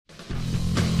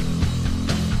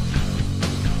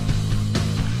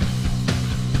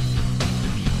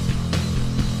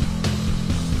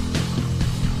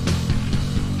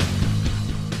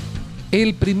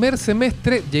El primer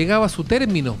semestre llegaba a su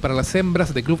término para las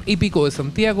hembras del Club Hípico de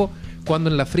Santiago, cuando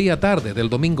en la fría tarde del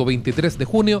domingo 23 de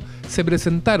junio se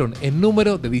presentaron en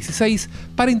número de 16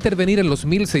 para intervenir en los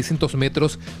 1600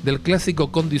 metros del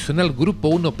clásico condicional Grupo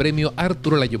 1 Premio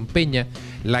Arturo Lyon Peña,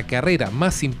 la carrera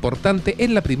más importante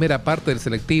en la primera parte del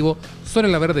selectivo sobre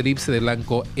la verde elipse de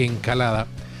blanco encalada.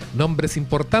 Nombres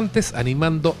importantes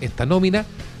animando esta nómina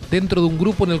dentro de un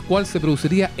grupo en el cual se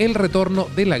produciría el retorno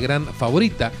de la gran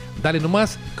favorita, Dale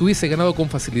Nomás, que hubiese ganado con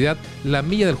facilidad la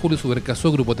milla del Julio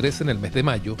Supercasó Grupo 3 en el mes de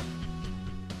mayo.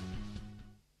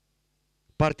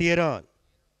 Partieron.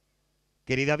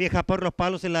 Querida Vieja por los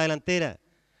palos en la delantera.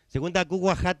 Segunda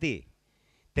Guguajati.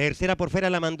 Tercera por fuera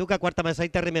la Manduca. Cuarta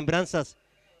Masaita Remembranzas.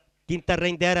 Quinta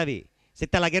Rein de Árabe.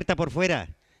 Sexta La Guerta por fuera.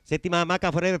 Séptima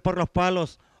Maca Forever por los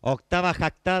palos. Octava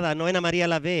Jactada. Novena María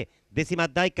la B. Décima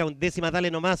Daika. Undécima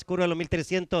Dale Nomás. Curva de los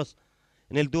 1300.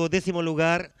 En el duodécimo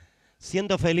lugar,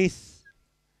 Siendo Feliz.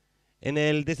 En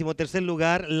el 13º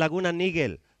lugar, Laguna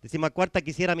Nigel. 14ª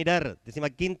Quisiera Mirar.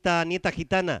 15ª Nieta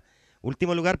Gitana.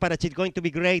 Último lugar para She's Going to Be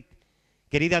Great.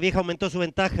 Querida Vieja aumentó su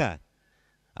ventaja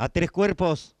a 3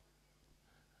 cuerpos.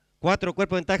 4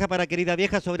 cuerpos de ventaja para Querida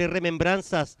Vieja sobre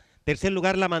Remembranzas. Tercer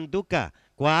lugar La Manduca.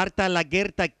 Cuarta La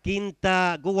Guerta.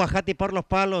 Quinta Guguajati por los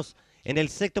palos. En el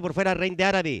sexto por fuera Rein de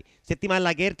Árabe. Séptima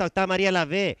La Guerta. Octava María la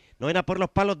B. Novena por los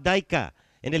palos Daika.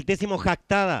 En el 10º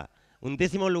Jactada.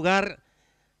 Undécimo lugar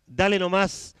Dale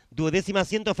Nomás. Duodécima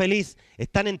Siendo Feliz.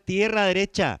 Están en tierra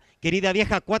derecha. Querida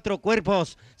Vieja, 4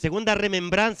 cuerpos. Segunda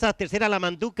Remembranzas. Tercera La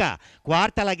Manduca.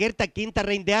 Cuarta La Guerta. Quinta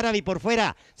Rein de Árabe por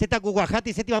fuera. Sexta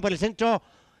Guguajati. Séptima por el centro.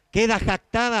 Queda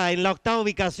Jactada en la octava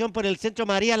ubicación por el centro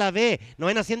María la B.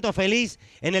 Novena Siendo Feliz.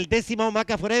 En el 10º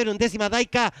Maca Forever. Undécima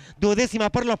Daika.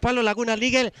 Duodécima por los palos Laguna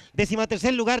Nigel.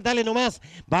 13º lugar Dale Nomás.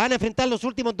 Van a enfrentar los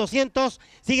últimos 200.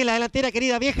 Sigue la delantera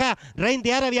Querida Vieja. Rein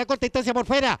de Árabe a corta distancia por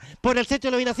fuera. Por el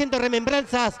centro lo viene haciendo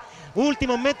Remembranzas.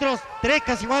 Últimos metros. 3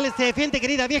 casi iguales. Se defiende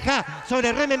Querida Vieja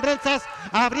sobre Remembranzas.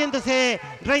 Abriéndose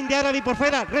Rein de Árabe por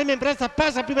fuera. Remembranzas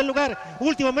pasa en primer lugar.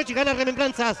 Último metro y gana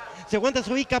Remembranzas. Segunda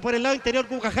se ubica por el lado interior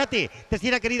Guguajati.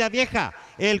 Tercera Querida Vieja.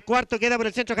 El cuarto queda por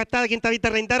el centro Jactada. Quinta Vista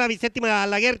Rein de Árabe. Séptima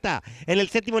La Guerta. En el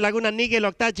séptimo Laguna Nigel.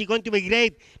 Octava She's Going to Be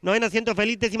Great. Novena Siendo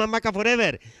Feliz. Décima Maca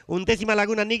Forever. Undécima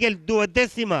Laguna Nigel.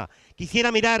 Duodécima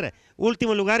Quisiera Mirar.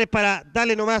 Últimos lugares para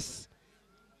Dale Nomás.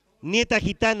 Nieta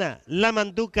Gitana. La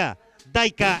Manduca.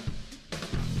 Daika.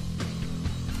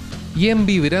 Y en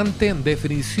vibrante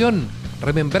definición,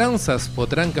 Remembranzas,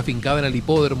 potranca fincada en el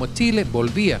Hipódromo Chile,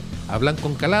 volvía a blanco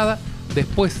encalada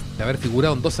después de haber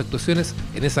figurado en 2 actuaciones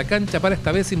en esa cancha para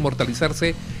esta vez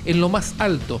inmortalizarse en lo más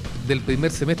alto del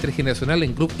primer semestre generacional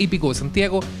en Club Hípico de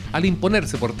Santiago al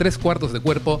imponerse por 3 cuartos de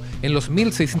cuerpo en los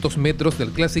 1600 metros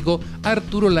del clásico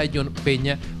Arturo Lyon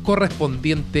Peña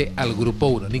correspondiente al Grupo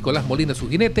 1. Nicolás Molina, su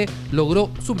jinete,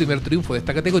 logró su primer triunfo de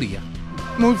esta categoría.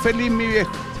 Muy feliz mi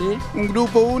viejo. ¿Sí? Un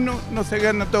Grupo 1 no se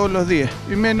gana todos los días,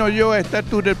 y menos yo a esta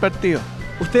altura del partido.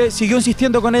 Usted siguió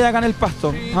insistiendo con ella acá en el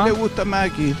pasto. Sí, ¿Ah? le gusta más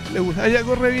aquí, le gusta. Allá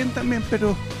corre bien también,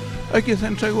 pero aquí se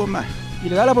entregó más. Y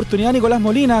le da la oportunidad a Nicolás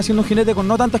Molina, siendo un jinete con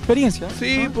no tanta experiencia.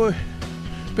 Sí, pues,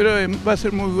 pero va a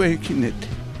ser muy buen jinete.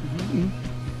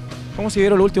 ¿Cómo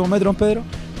siguieron los últimos metros, don Pedro?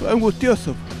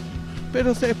 Angustioso,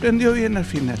 pero se desprendió bien al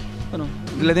final. Bueno,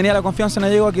 le tenía la confianza en la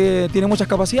yegua que tiene muchas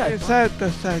capacidades. Exacto.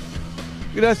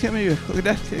 Gracias, mi viejo,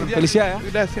 gracias. Bueno,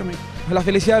 felicidades. Gracias, mi hijo. La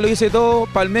felicidad lo hice todo,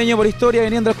 palmeño por historia,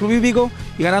 viniendo al Club Hípico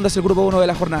y ganándose el Grupo 1 de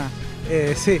la jornada.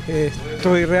 Sí,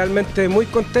 estoy realmente muy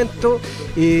contento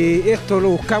y esto lo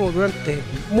buscamos durante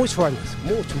muchos años,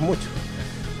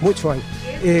 muchos años.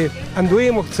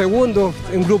 Anduvimos segundos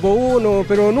en Grupo 1,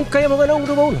 pero nunca habíamos ganado un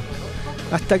Grupo 1,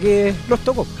 hasta que nos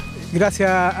tocó. Gracias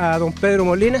a don Pedro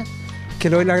Molina, que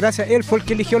le doy las gracias, él fue el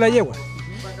que eligió la yegua.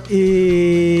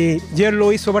 Y él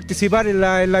lo hizo participar en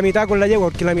la mitad con la yegua,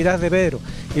 porque la mitad es de Pedro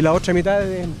y la otra mitad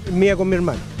es mía con mi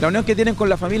hermano. La unión que tienen con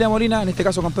la familia Molina, en este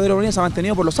caso con Pedro Molina, se ha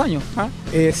mantenido por los años. ¿Ah?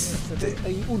 Es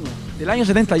 71. Del año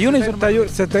 71 y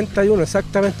 71,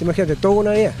 exactamente, imagínate, toda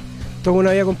una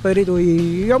vida con Pedrito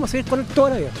y vamos a seguir con él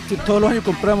toda la vida. Sí, todos los años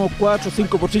compramos 4 o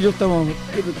 5 porcillos, estamos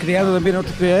criando también en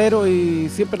otros criaderos y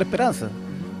siempre la esperanza.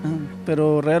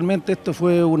 Pero realmente esto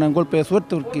fue un golpe de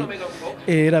suerte porque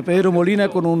era Pedro Molina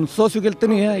con un socio que él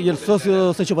tenía y el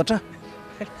socio se echó para atrás.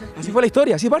 Así fue la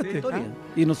historia, así parte.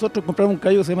 Y nosotros compramos un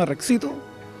caballo que se llama Rexito,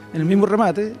 en el mismo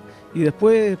remate, y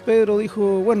después Pedro dijo,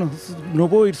 bueno, no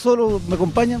puedo ir solo, ¿me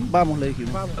acompañan? Vamos, le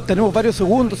dijimos. Tenemos varios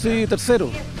segundos, sí,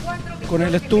 terceros. Con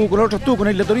él estuvo, con el otro estuvo, con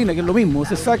él Torina, que es lo mismo,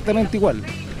 es exactamente igual.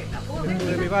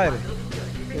 De mi padre.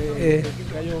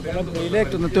 Gallo Calampo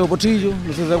Electro, no tengo Pochillo,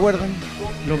 no sé si se acuerdan,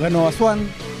 lo ganó Azuán,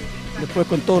 después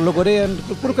con todos lo corean,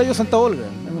 el puro cayó Santa Olga,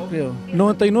 creo.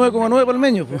 99,9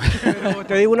 palmeños. Pues. Pero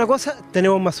te digo una cosa,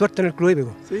 tenemos más suerte en el club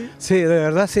hípico. ¿Sí? Sí, de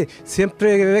verdad, sí.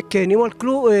 Siempre que ves que venimos al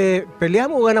club,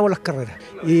 peleamos o ganamos las carreras.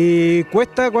 Y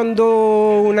cuesta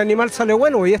cuando un animal sale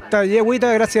bueno, y esta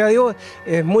yeguita, gracias a Dios,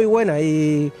 es muy buena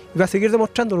y va a seguir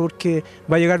demostrándolo porque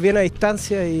va a llegar bien a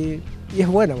distancia y es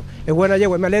buena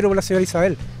yegua. Me alegro por la señora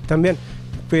Isabel también.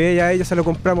 Pues a ella se lo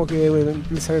compramos, que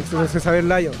Isabel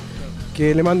Lyon,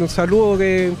 que le mando un saludo,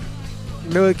 que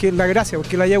la gracia,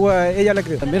 porque la yegua ella la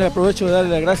creó. También aprovecho de darle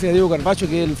las gracias a Diego Carbacho,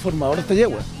 que es el formador de esta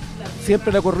yegua.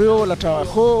 Siempre la corrió, la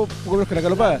trabajó, poco menos que la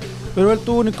galopaba. Pero él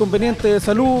tuvo un inconveniente de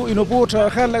salud y no pudo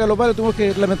trabajar la galopada, tuvimos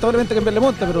que lamentablemente cambiarle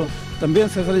monta, pero también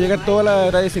se suele llegar todo el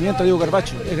agradecimiento a Diego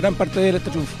Carbacho. Es gran parte de él este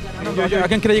triunfo. ¿A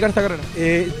quién quiere llegar esta carrera?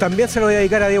 También se lo voy a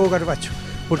dedicar a Diego Carbacho,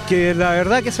 porque la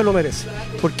verdad que se lo merece.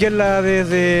 Porque él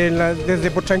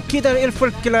desde Porchanquita, él fue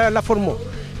el que la formó.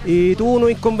 Y tuvo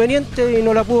unos inconvenientes y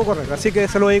no la pudo correr, así que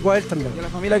se lo dedico a él también. ¿Y a la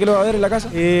familia que lo va a ver en la casa?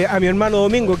 A mi hermano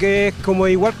Domingo, que es como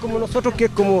igual como nosotros, que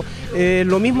es como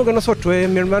lo mismo que nosotros.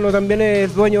 Mi hermano también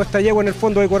es dueño de esta yegua en el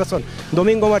fondo de corazón.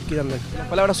 Domingo Marqui también. ¿Las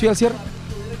palabras suyas al cierre?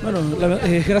 Bueno,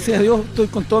 gracias a Dios estoy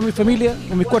con toda mi familia,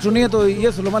 con mis 4 nietos y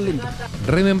eso es lo más lindo.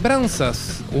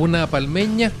 Remembranzas, una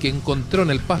palmeña que encontró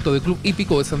en el pasto del Club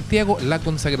Hípico de Santiago la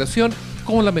consagración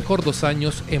como la mejor 2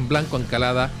 años en Blanco,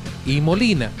 Ancalada y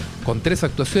Molina, con 3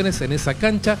 actuaciones en esa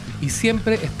cancha y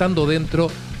siempre estando dentro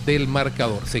del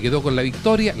marcador. Se quedó con la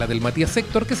victoria, la del Matías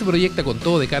Héctor, que se proyecta con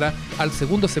todo de cara al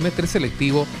segundo semestre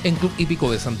selectivo en Club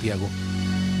Hípico de Santiago.